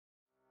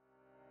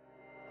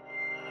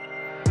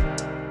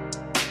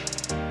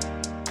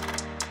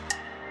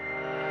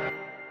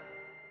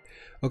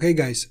Okay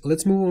guys,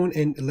 let's move on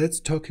and let's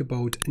talk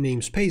about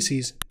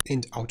namespaces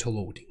and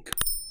autoloading.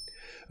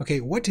 Okay,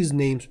 what is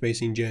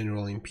namespace in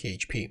general in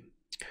PHP?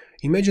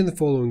 Imagine the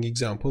following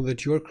example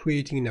that you are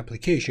creating an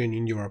application.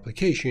 In your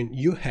application,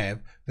 you have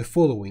the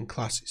following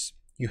classes.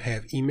 You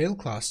have email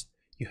class,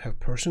 you have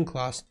person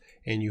class,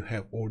 and you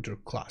have order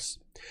class.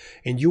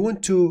 And you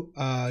want to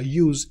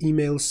use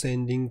email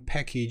sending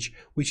package,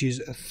 which is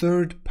a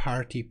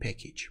third-party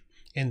package.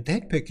 And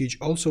that package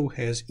also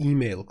has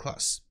email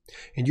class.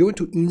 And you want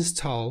to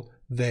install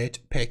that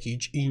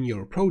package in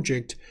your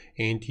project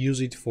and use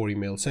it for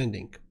email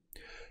sending.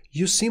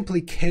 You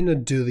simply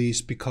cannot do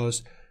this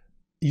because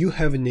you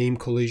have a name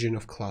collision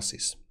of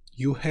classes.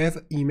 You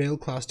have email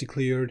class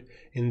declared,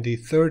 and the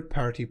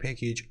third-party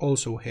package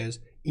also has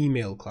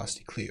email class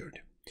declared.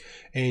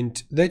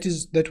 And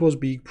that was a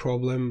big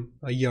problem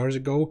years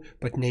ago,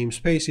 but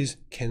namespaces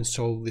can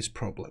solve this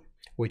problem.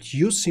 What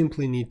you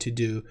simply need to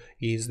do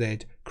is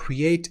that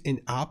create an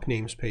app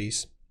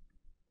namespace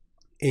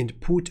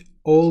and put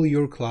all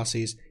your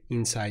classes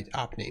inside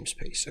app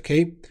namespace.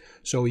 Okay,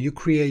 so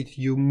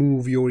you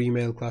move your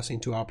email class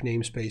into app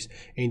namespace,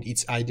 and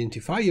its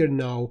identifier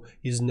now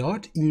is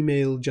not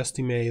email, just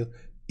email.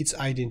 Its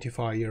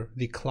identifier,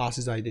 the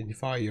class's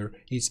identifier,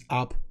 is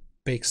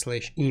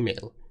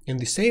app/email. And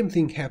the same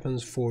thing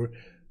happens for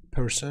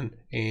person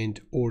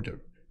and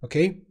order.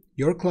 Okay,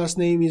 your class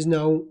name is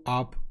now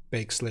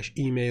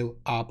app/email,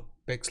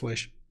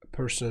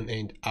 app/person,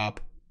 and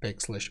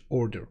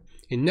app/order.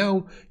 And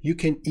now you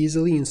can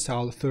easily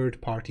install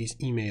third party's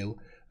email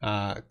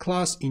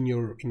class in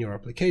your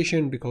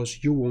application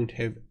because you won't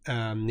have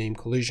name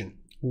collision.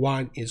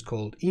 One is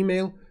called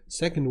email,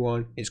 second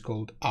one is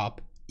called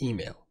app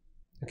email.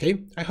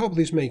 Okay, I hope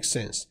this makes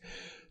sense.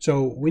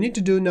 So we need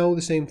to do now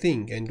the same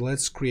thing, and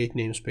let's create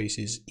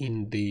namespaces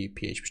in the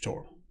PHP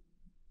store.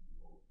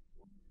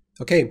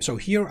 Okay, so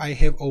here I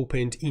have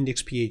opened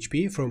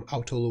index.php from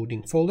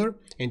autoloading folder,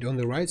 and on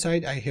the right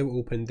side I have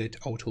opened that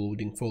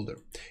autoloading folder.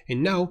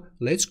 And now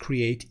let's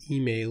create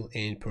email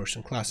and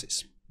person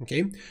classes.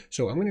 Okay,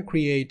 so I'm going to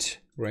create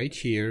right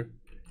here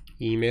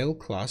email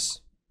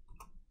class,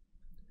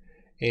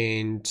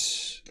 and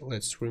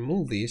let's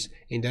remove this,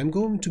 and I'm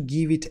going to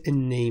give it a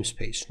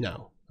namespace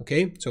now.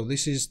 Okay, so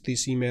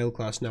this email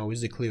class now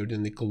is declared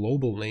in the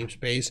global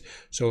namespace,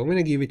 so I'm going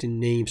to give it a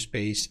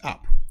namespace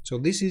app. So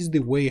this is the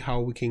way how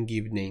we can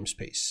give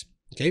namespace.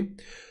 Okay,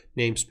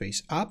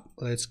 namespace app.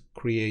 Let's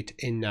create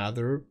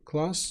another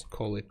class,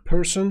 call it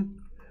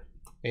person,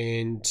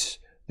 and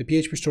the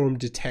PHP Storm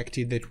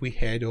detected that we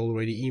had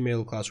already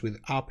email class with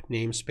app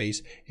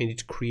namespace, and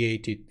it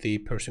created the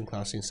person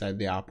class inside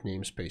the app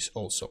namespace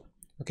also.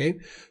 Okay,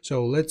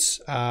 so let's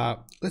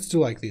do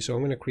like this. So I'm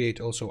going to create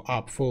also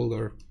app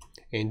folder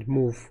and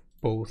move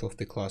both of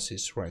the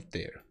classes right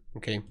there.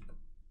 Okay,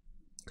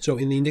 so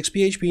in the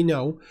index.php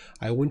now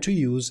I want to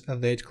use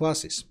that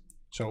classes.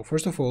 So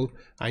first of all,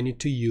 I need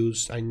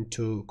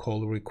to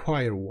call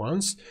require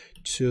once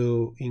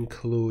to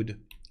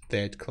include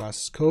that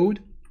class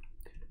code,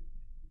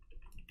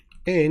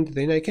 and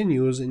then I can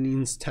use an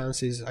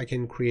instances. I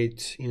can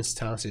create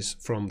instances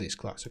from this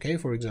class. Okay,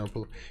 for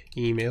example,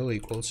 email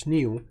equals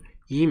new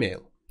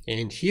email,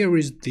 and here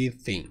is the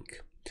thing.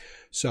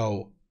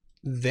 So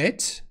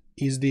that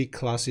is the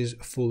class's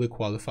fully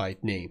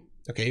qualified name.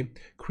 Okay,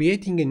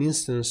 creating an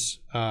instance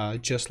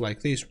just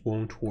like this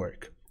won't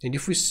work. And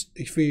if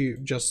we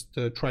just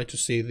try to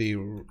see the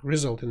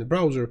result in the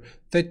browser,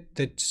 that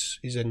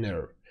is an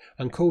error.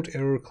 Uncode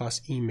error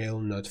class email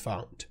not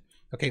found.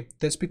 Okay,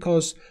 that's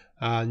because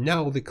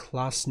now the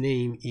class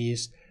name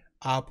is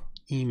app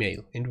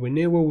email, and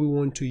whenever we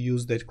want to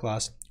use that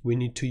class, we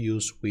need to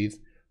use with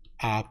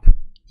app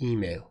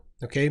email.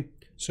 Okay,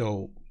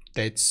 so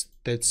that's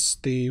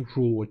the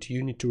rule what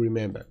you need to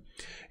remember.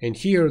 And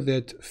here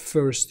that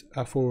first /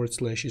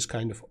 is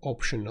kind of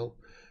optional.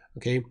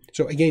 Okay,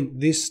 so again,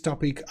 this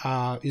topic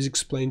is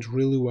explained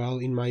really well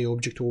in my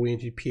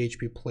object-oriented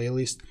PHP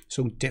playlist,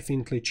 so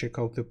definitely check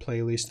out the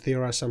playlist.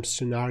 There are some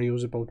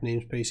scenarios about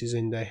namespaces,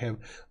 and I have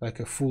like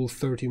a full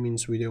 30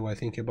 minutes video I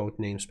think about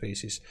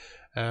namespaces,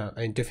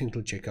 and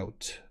definitely check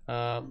out,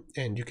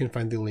 and you can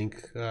find the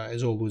link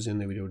as always in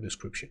the video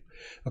description.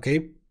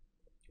 Okay,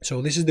 so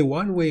this is the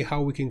one way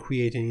how we can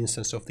create an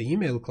instance of the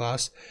email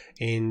class.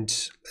 And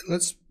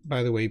let's,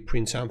 by the way,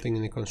 print something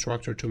in the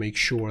constructor to make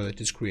sure that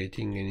it's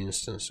creating an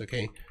instance.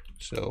 Okay,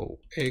 so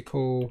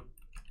echo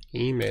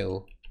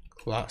email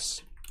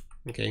class.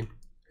 Okay,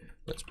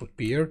 let's put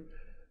beer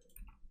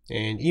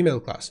and email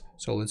class.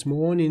 So let's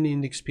move on in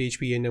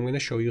index.php, and I'm going to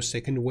show you a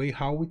second way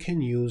how we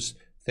can use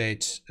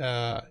that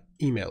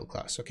email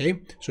class. Okay,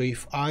 so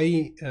if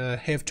I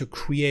have to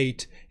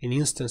create an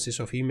instances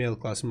of email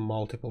class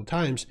multiple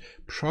times,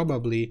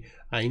 probably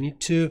I need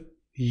to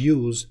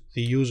use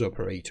the use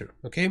operator.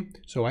 Okay,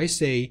 so I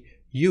say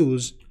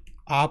use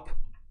app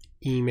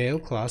email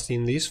class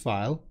in this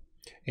file,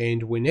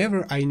 and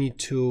whenever I need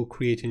to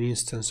create an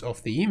instance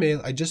of the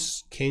email, I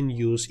just can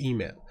use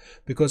email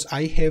because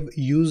I have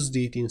used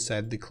it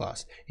inside the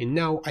class, and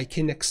now I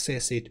can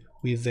access it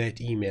with that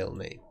email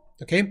name.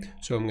 Okay,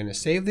 so I'm going to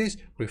save this,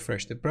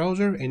 refresh the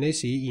browser, and I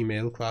see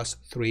email class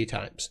 3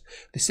 times.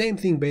 The same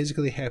thing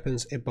basically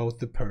happens about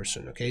the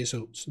person. Okay,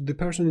 so the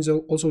person is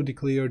also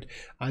declared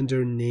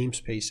under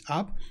namespace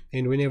app,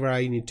 and whenever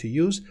I need to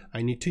use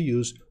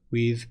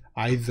with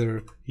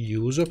either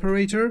use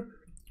operator,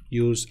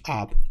 use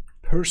app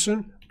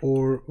person,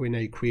 or when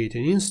I create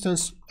an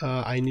instance,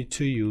 I need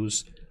to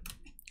use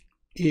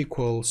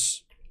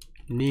equals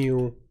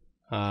new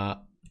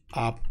app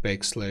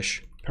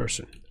 /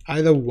 person.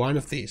 Either one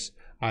of these,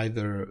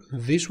 either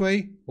this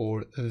way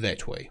or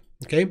that way.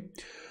 Okay,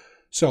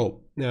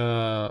 so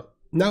now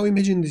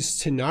imagine this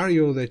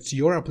scenario that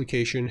your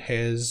application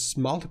has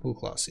multiple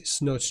classes,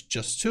 not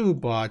just 2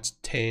 but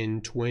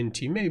 10,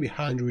 20, maybe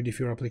 100 if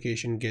your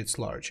application gets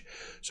large.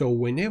 So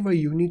whenever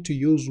you need to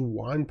use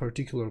one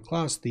particular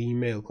class, the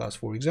email class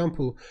for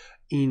example,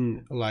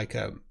 in like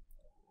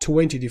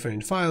 20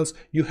 different files,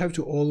 you have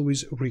to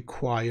always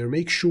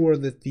make sure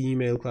that the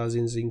email class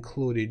is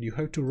included. You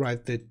have to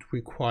write that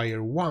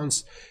require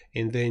once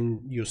and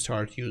then you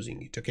start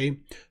using it.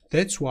 Okay,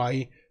 that's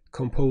why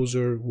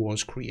Composer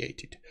was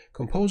created.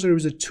 Composer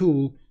is a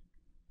tool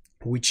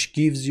which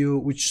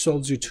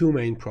solves you 2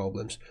 main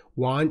problems.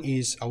 One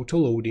is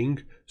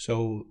autoloading,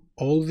 so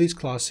all these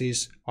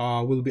classes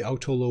will be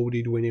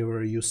autoloaded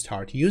whenever you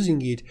start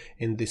using it,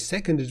 and the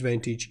second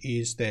advantage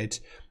is that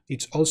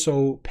it's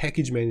also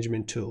package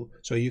management tool,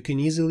 so you can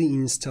easily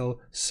install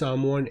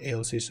someone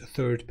else's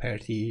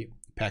third-party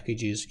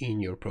packages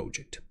in your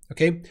project.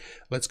 Okay,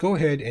 let's go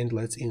ahead and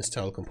let's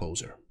install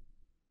Composer.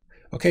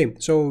 Okay,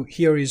 so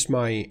here is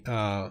my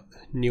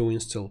new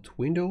installed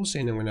Windows,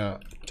 and I'm gonna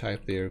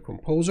type there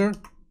Composer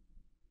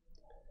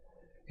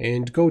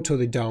and go to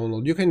the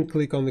download. You can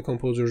click on the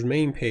Composer's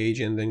main page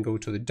and then go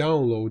to the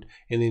download,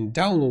 and in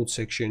download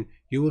section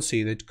you will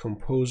see that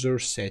Composer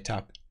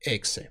Setup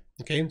Exe.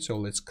 Okay, so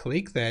let's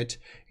click that.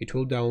 It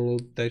will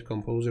download that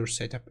Composer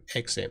Setup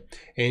Exe.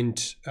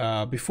 And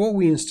before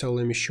we install,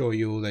 let me show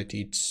you that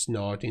it's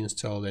not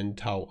installed and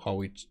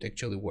how it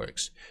actually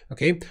works.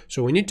 Okay,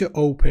 so we need to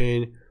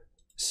open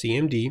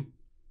CMD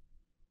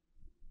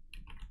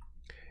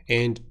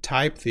and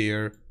type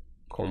there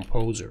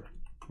Composer.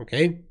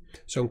 Okay,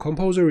 so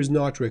Composer is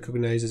not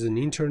recognized as an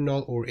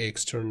internal or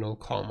external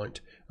command,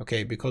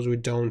 okay, because we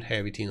don't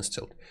have it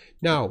installed.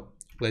 Now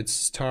let's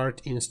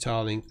start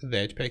installing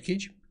that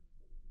package.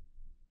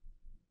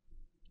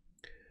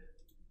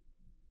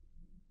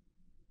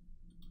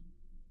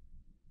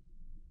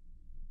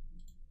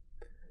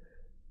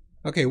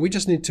 Okay, we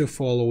just need to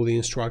follow the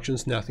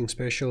instructions, nothing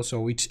special,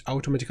 so it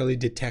automatically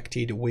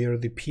detected where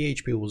the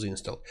PHP was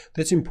installed.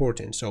 That's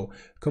important. So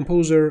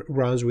Composer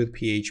runs with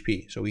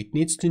PHP, so it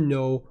needs to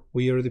know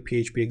where the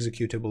PHP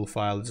executable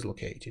file is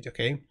located.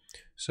 Okay,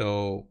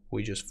 so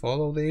we just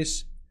follow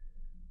this,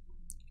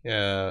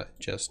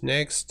 just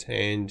next,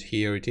 and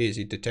here it is.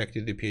 It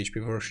detected the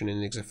PHP version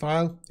in exe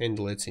file, and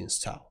let's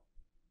install.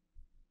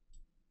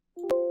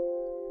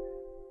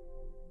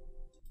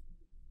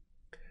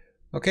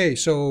 Okay,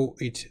 so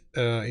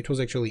it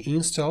was actually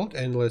installed,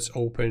 and let's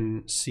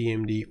open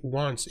CMD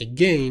once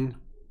again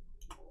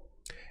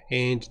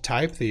and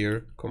type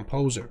there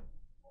Composer.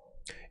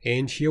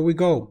 And here we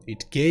go.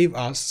 It gave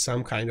us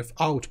some kind of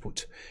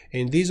output,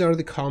 and these are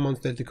the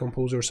commands that the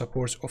Composer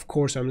supports. Of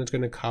course, I'm not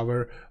going to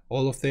cover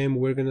all of them.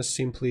 We're going to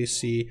simply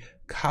see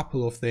a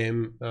couple of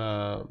them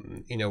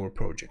in our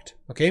project.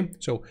 Okay,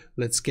 so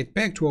let's get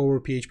back to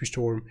our PHP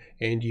Storm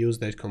and use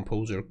that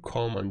Composer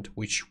command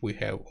which we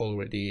have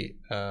already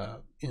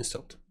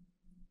installed.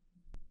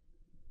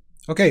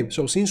 Okay,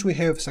 so since we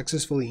have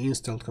successfully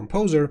installed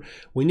Composer,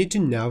 we need to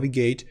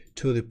navigate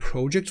to the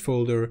project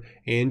folder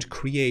and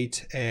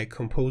create a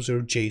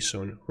Composer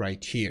JSON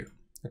right here.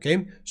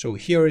 Okay, so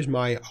here is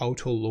my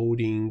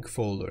Autoloading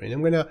folder, and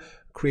I'm gonna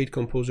create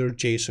Composer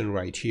JSON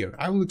right here.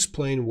 I will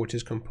explain what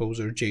is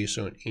Composer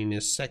JSON in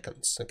a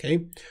second.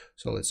 Okay,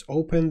 so let's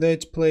open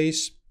that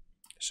place.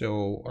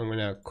 So I'm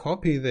gonna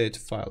copy that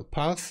file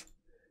path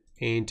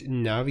and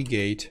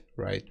navigate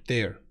right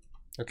there.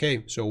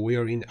 Okay, so we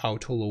are in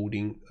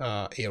Autoloading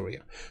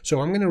area. So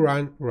I'm going to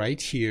run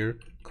right here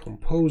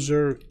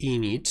Composer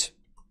init.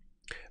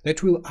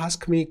 That will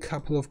ask me a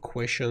couple of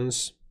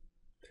questions.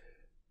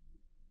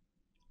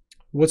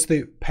 What's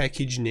the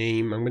package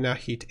name? I'm going to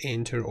hit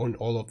enter on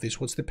all of this.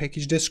 What's the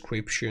package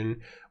description?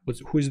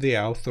 Who is the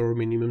author,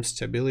 minimum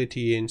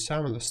stability, and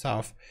some of the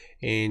stuff.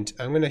 And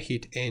I'm going to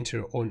hit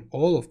enter on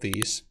all of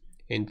these,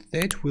 and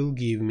that will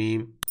give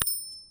me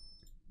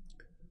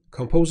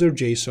Composer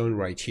JSON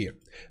right here.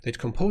 That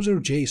Composer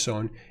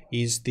JSON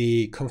is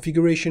the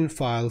configuration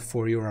file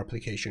for your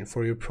application,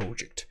 for your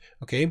project.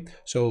 Okay,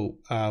 so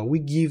we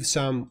give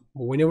some,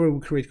 whenever we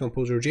create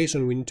Composer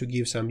JSON, we need to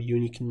give some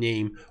unique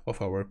name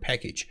of our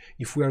package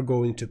if we are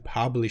going to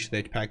publish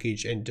that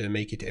package and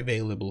make it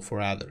available for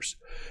others.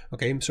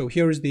 Okay, so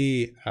here is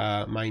the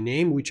my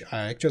name, which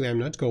I'm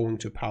not going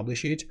to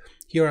publish it.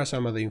 Here are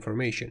some other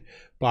information,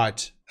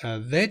 but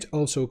that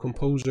also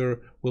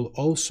Composer will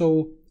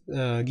also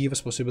give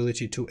us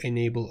possibility to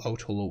enable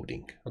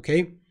autoloading.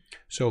 Okay,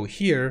 so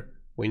here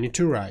we need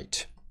to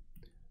write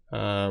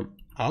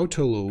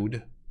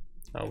autoload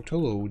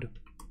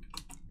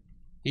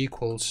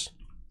equals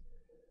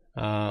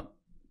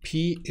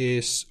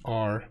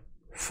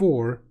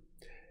PSR4,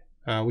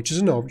 which is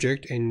an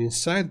object, and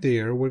inside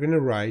there we're going to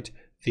write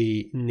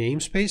the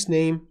namespace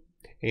name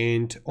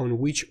and on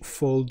which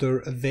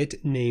folder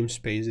that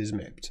namespace is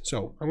mapped.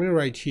 So I'm going to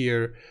write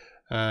here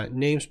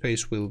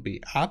namespace will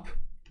be app,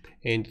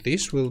 and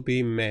this will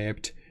be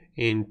mapped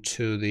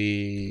into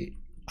the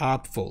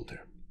app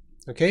folder.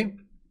 Okay,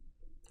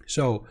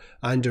 so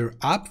under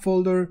app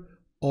folder,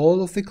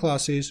 all of the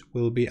classes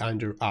will be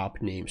under app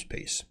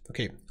namespace.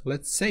 Okay,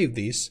 let's save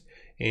this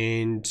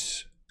and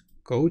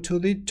go to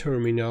the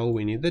terminal.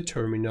 We need the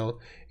terminal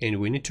and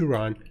we need to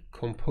run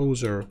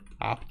composer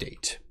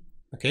update.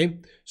 Okay,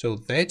 so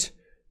that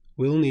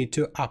will need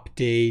to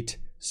update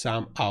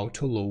some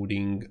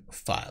autoloading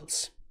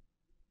files.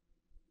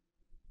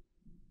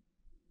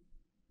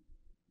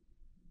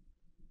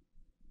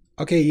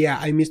 Okay, yeah,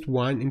 I missed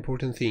one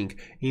important thing.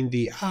 In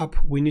the app,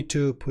 we need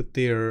to put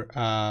there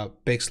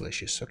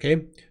backslashes,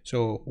 okay?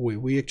 So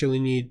we actually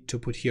need to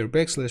put here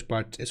backslash,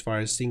 but as far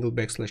as single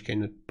backslash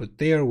cannot put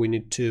there, we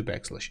need 2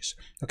 backslashes.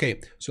 Okay,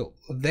 so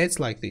that's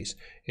like this.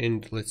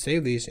 And let's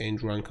save this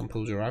and run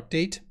composer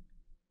update.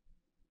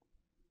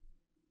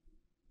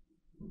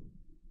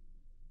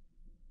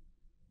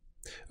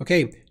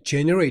 Okay,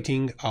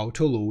 generating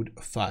autoload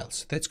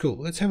files. That's cool.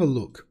 Let's have a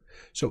look.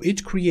 So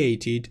it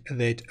created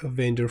that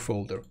vendor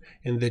folder,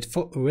 and that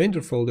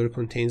vendor folder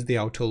contains the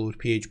Autoload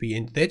PHP,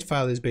 and that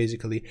file is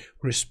basically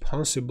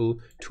responsible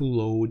to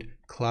load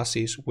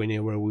classes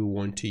whenever we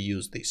want to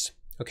use this.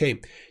 Okay,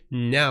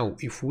 now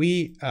if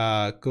we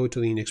go to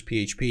the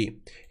index.php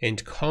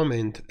and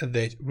comment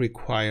that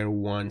require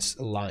once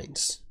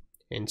lines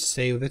and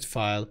save that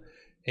file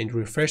and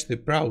refresh the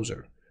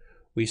browser,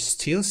 we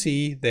still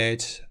see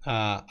that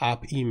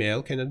app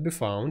email cannot be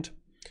found.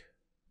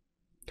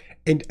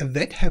 And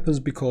that happens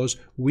because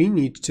we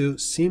need to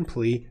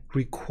simply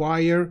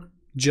require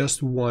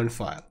just one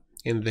file,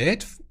 and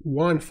that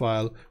one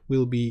file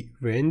will be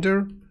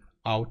vendor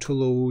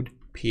autoload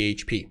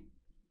PHP.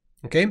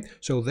 Okay,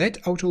 so that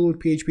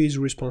autoload PHP is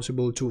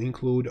responsible to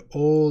include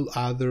all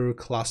other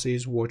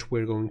classes what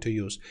we're going to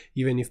use.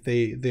 Even if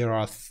there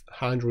are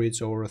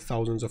hundreds or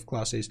thousands of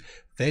classes,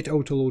 that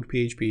autoload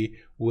PHP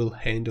will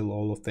handle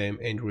all of them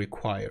and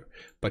require.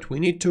 But we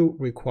need to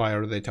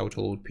require that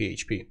autoload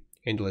PHP.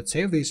 And let's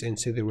save this and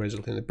see the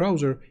result in the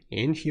browser,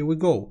 and here we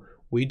go.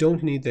 We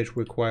don't need that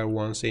require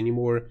once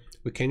anymore.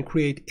 We can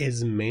create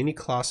as many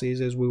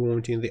classes as we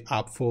want in the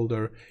app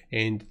folder,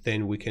 and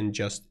then we can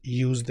just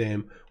use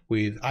them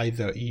with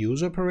either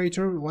use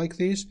operator like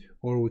this,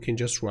 or we can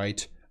just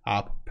write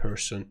app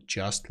person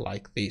just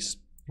like this.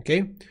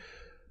 Okay,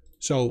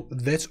 so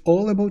that's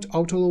all about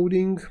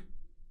autoloading.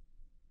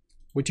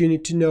 What you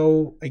need to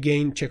know,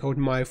 again, check out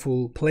my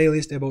full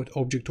playlist about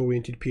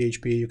object-oriented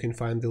PHP. You can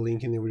find the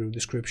link in the video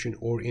description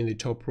or in the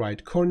top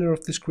right corner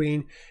of the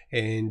screen.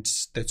 And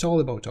that's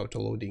all about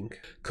autoloading.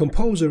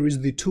 Composer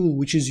is the tool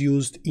which is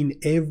used in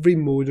every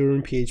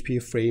modern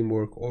PHP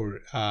framework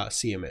or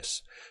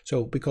CMS.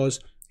 So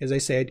because, as I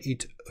said,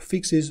 it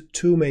fixes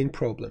 2 main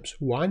problems.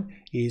 One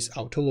is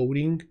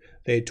autoloading,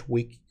 that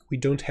we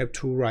don't have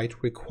to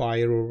write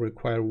require or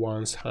require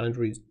once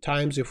 100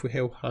 times if we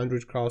have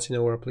 100 calls in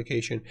our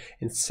application.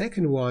 And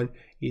second one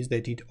is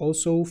that it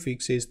also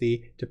fixes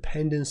the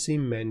dependency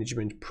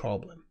management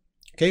problem,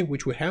 okay,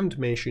 which we haven't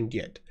mentioned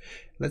yet.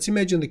 Let's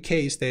imagine the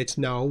case that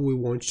now we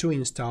want to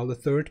install the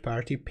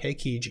third-party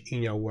package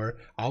in our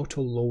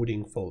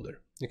autoloading folder.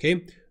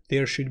 Okay,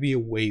 there should be a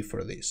way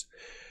for this.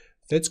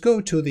 Let's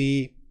go to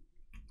the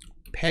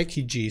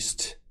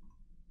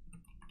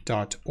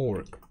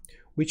packagist.org,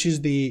 which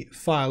is the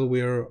file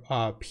where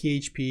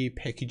PHP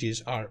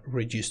packages are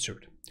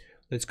registered.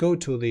 Let's go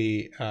to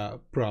the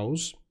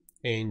browse,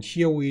 and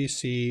here we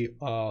see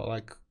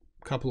like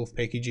a couple of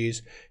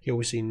packages. Here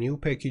we see new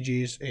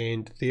packages,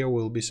 and there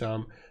will be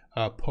some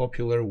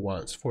popular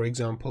ones. For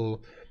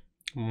example,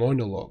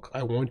 Monologue.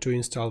 I want to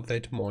install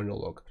that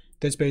Monologue.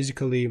 That's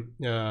basically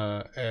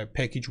a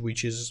package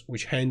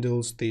which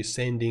handles the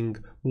sending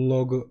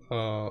log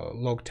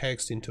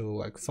text into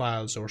like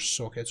files or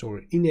sockets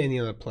or in any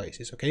other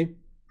places. Okay,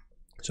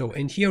 so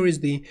and here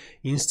is the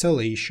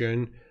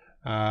installation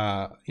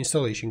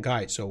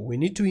guide. So we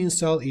need to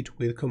install it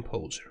with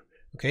Composer.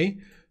 Okay,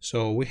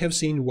 so we have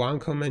seen one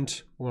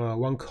command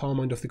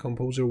of the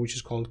Composer, which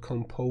is called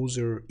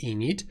composer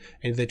init,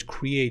 and that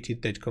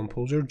created that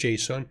Composer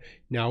JSON.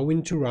 Now we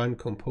need to run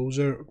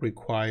composer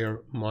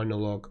require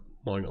monologue.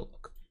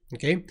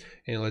 Okay,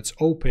 and let's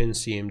open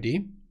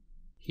CMD.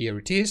 Here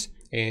it is,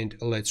 and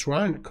let's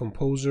run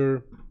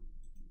composer.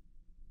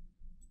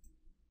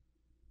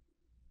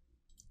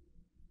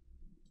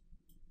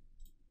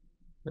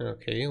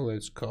 Okay,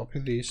 let's copy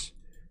this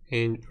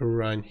and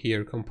run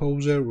here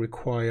composer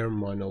require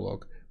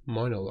monologue.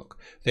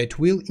 That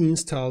will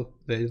install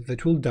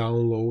that will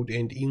download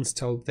and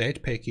install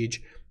that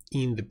package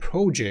in the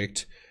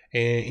project,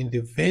 in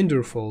the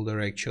vendor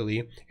folder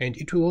actually, and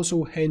it will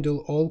also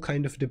handle all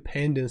kind of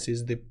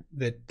dependencies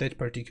that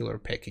particular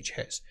package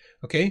has.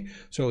 Okay,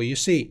 so you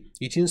see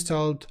it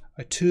installed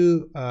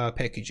two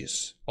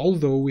packages,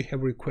 although we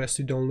have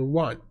requested only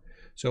one.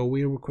 So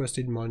we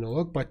requested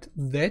monologue, but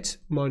that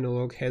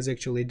monologue has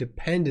actually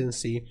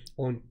dependency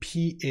on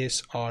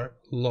PSR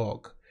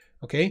log.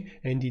 Okay,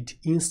 and it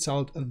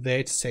installed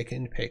that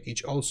second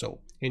package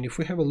also. And if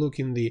we have a look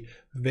in the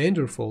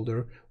vendor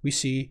folder, we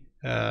see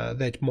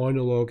that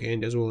monologue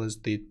and as well as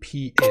the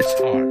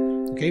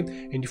PSR. Okay,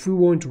 and if we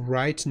want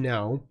right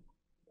now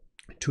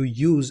to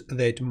use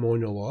that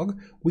monologue,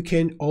 we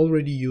can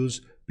already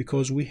use,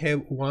 because we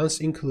have once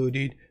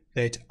included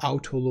that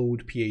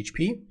autoload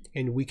PHP,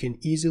 and we can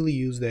easily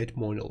use that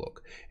monologue.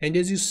 And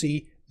as you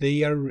see,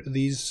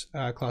 these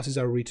classes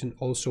are written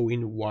also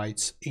in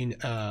whites in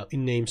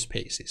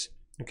namespaces.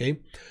 Okay,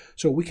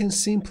 so we can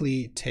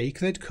simply take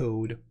that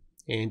code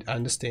and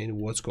understand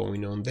what's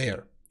going on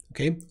there.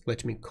 Okay,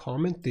 let me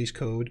comment this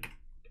code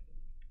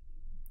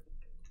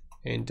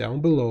and down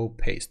below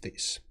paste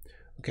this.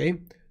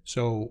 Okay,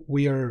 so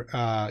we are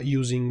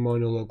using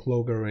monologue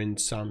logger and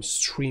some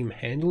stream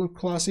handler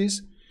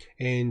classes,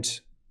 and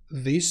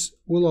this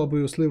will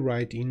obviously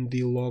write in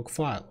the log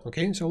file.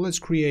 Okay, so let's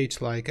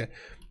create like a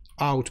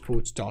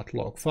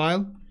output.log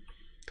file.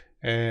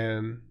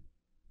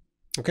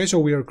 Okay, so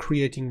we are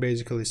creating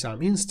basically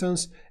some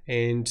instance,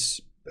 and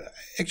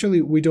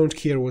actually we don't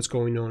care what's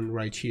going on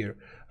right here.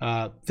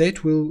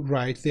 That will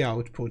write the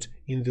output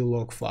in the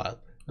log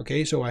file.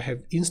 Okay, so I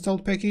have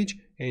installed package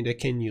and I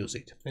can use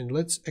it, and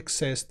let's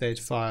access that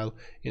file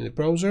in the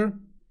browser.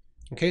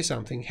 Okay,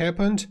 something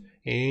happened,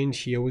 and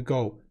here we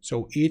go.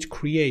 So it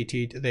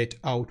created that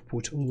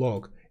output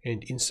log,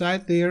 and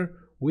inside there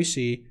we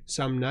see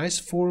some nice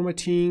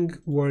formatting,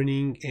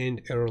 warning,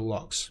 and error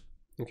logs.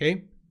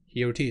 Okay,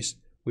 here it is.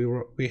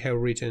 We have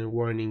written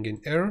warning and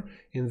error,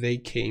 and they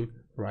came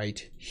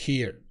right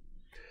here.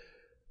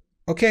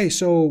 Okay,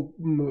 so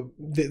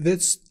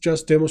that's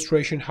just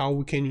demonstration how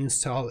we can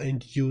install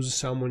and use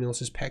someone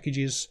else's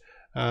packages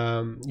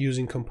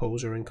using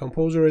Composer. And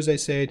Composer, as I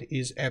said,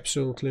 is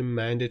absolutely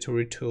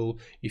mandatory tool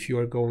if you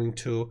are going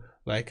to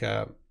like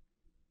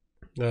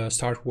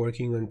start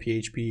working on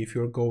PHP. If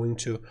you're going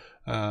to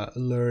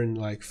learn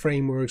like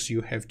frameworks,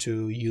 you have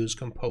to use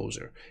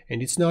Composer.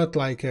 And it's not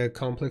like a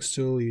complex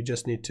tool. You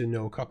just need to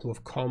know a couple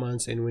of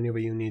commands, and whenever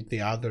you need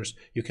the others,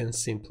 you can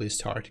simply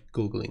start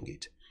Googling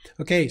it.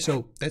 Okay,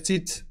 so that's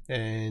it,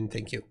 and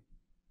thank you.